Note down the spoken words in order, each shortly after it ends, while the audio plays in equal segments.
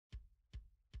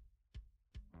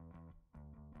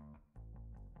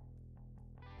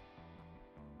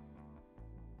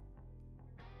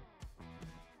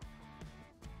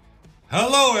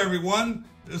Hello everyone,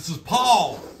 this is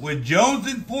Paul with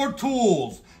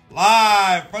jonesingfortools,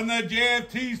 live from the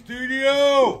JFT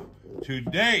studio.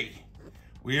 Today,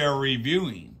 we are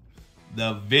reviewing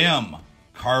the VIM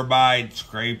Carbide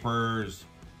scrapers.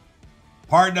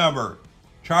 Part number,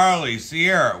 Charlie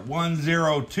Sierra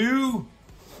 102,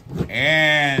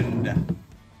 and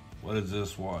what is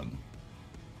this one?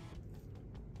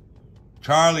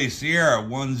 Charlie Sierra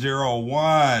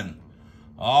 101.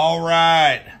 All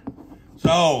right.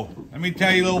 So, let me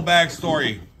tell you a little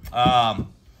backstory.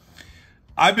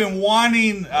 I've been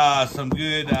wanting some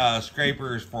good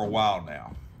scrapers for a while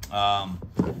now.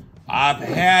 I've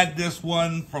had this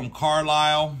one from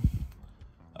Carlisle,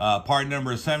 part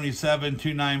number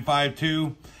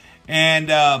 772952.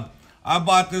 And I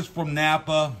bought this from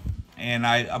Napa, and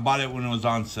I bought it when it was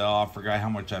on sale. I forgot how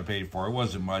much I paid for it. It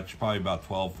wasn't much, probably about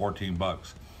 12, 14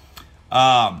 bucks.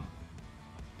 And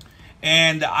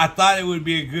I thought it would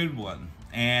be a good one.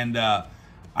 And I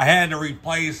had to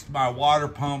replace my water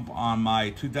pump on my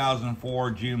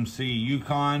 2004 GMC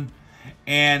Yukon.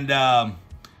 And that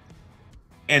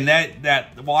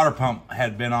water pump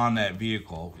had been on that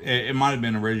vehicle. It might have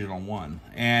been the original one.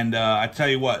 And I tell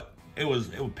you what, it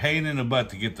was a pain in the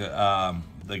butt to get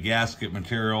the gasket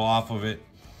material off of it.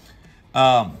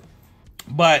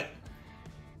 But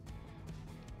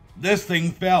this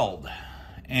thing failed.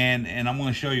 And I'm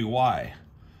going to show you why.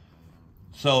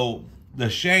 So the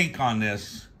shank on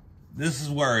this is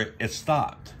where it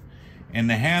stopped. And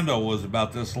the handle was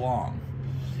about this long.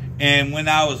 And when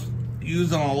I was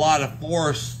using a lot of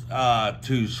force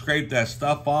to scrape that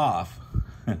stuff off,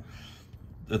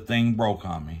 the thing broke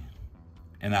on me.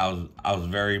 And I was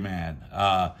very mad.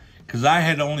 Because I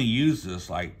had only used this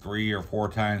like 3 or 4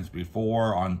 times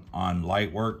before on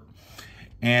light work.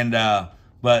 And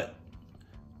but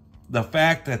the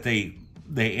fact that they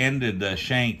ended the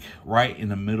shank right in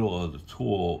the middle of the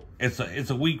tool, it's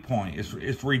a weak point.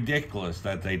 It's ridiculous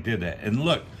that they did that. And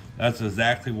look, that's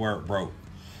exactly where it broke.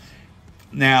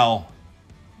 Now,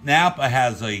 Napa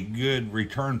has a good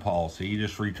return policy. You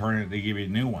just return it, they give you a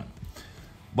new one.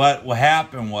 But what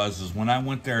happened is when I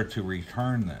went there to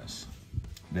return this,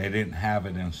 they didn't have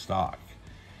it in stock.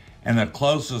 And the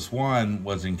closest one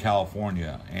was in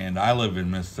California, and I live in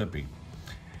Mississippi.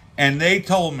 And they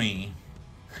told me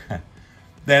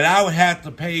that I would have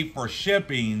to pay for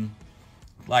shipping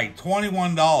like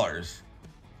 $21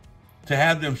 to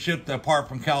have them ship the part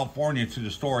from California to the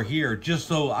store here just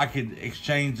so I could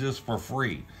exchange this for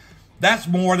free. That's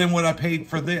more than what I paid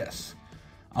for this.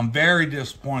 I'm very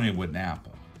disappointed with Napa.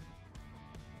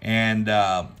 And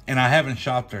I haven't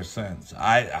shopped there since.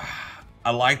 I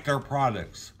like their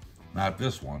products, not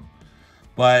this one.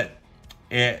 But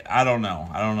I don't know.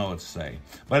 I don't know what to say.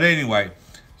 But anyway,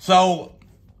 so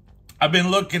I've been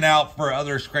looking out for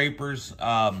other scrapers.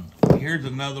 Here's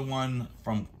another one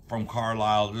from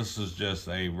Carlisle. This is just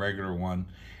a regular one.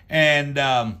 And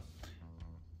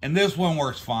this one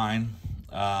works fine.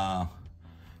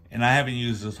 And I haven't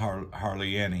used this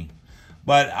hardly any.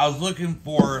 But I was looking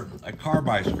for a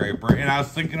carbide scraper, and I was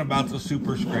thinking about the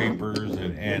super scrapers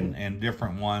and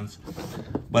different ones.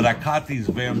 But I caught these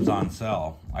VIMs on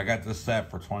sale. I got this set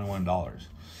for $21.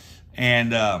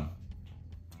 And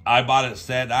I bought it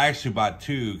set. I actually bought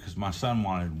 2 because my son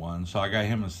wanted one. So I got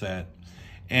him a set.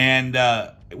 And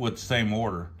with the same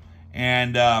order.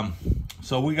 And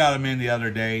so we got them in the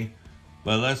other day.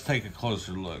 But let's take a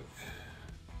closer look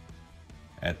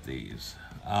at these.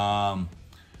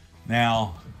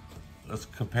 Now, let's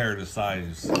compare the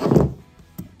size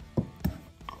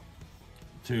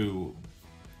to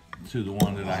the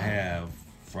one that I have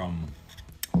from.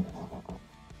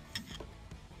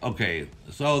 Okay,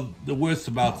 so the width's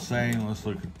about the same. Let's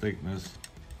look at thickness.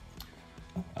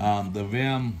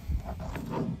 The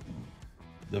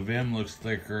VIM looks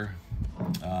thicker.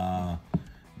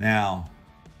 Now,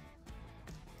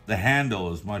 the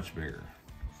handle is much bigger.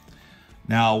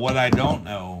 Now, what I don't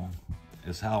know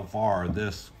is how far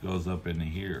this goes up into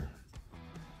here.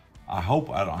 I hope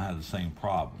I don't have the same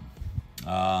problem.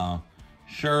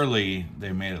 Surely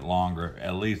they made it longer,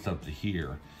 at least up to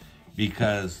here,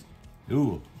 because,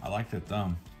 ooh, I like that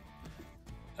thumb.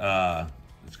 It's a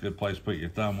good place to put your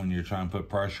thumb when you're trying to put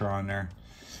pressure on there.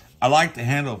 I like the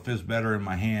handle. It fits better in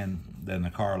my hand than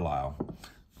the Carlisle.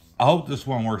 I hope this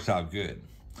one works out good.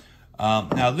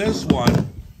 Now this one,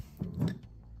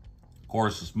 of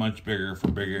course, it's much bigger for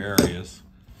bigger areas.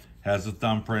 Has a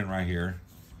thumbprint right here.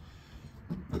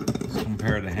 Let's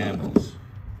compare the handles.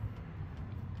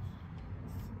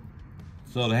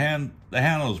 So the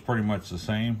handle is pretty much the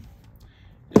same.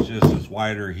 It's just it's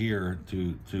wider here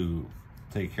to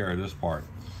take care of this part.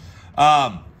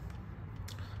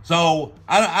 So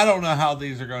I don't know how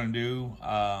these are going to do.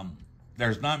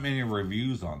 There's not many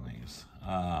reviews on these.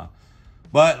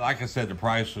 But like I said, the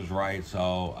price was right,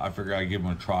 so I figured I'd give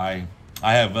them a try.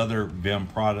 I have other VIM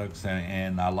products,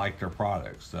 and I like their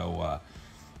products. So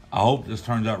I hope this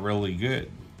turns out really good.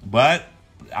 But,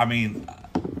 I mean,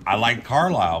 I liked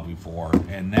Carlisle before,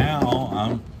 and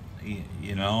now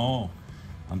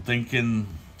I'm thinking,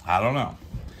 I don't know.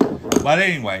 But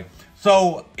anyway,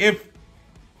 so if,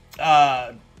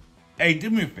 hey,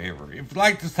 do me a favor. If you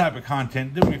like this type of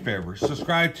content, do me a favor.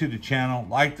 Subscribe to the channel,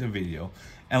 like the video,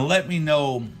 and let me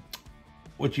know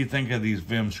what you think of these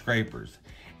VIM scrapers.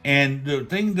 And the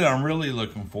thing that I'm really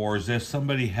looking for is if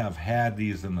somebody have had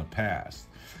these in the past.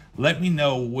 Let me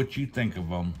know what you think of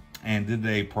them, and did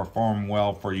they perform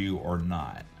well for you or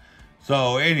not.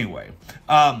 So anyway,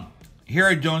 here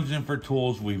at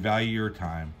jonesingfortools, we value your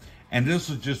time. And this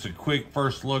is just a quick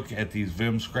first look at these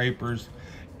VIM scrapers.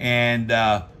 And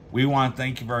we want to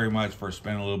thank you very much for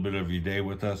spending a little bit of your day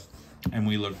with us. And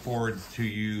we look forward to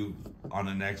you on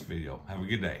the next video. Have a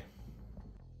good day.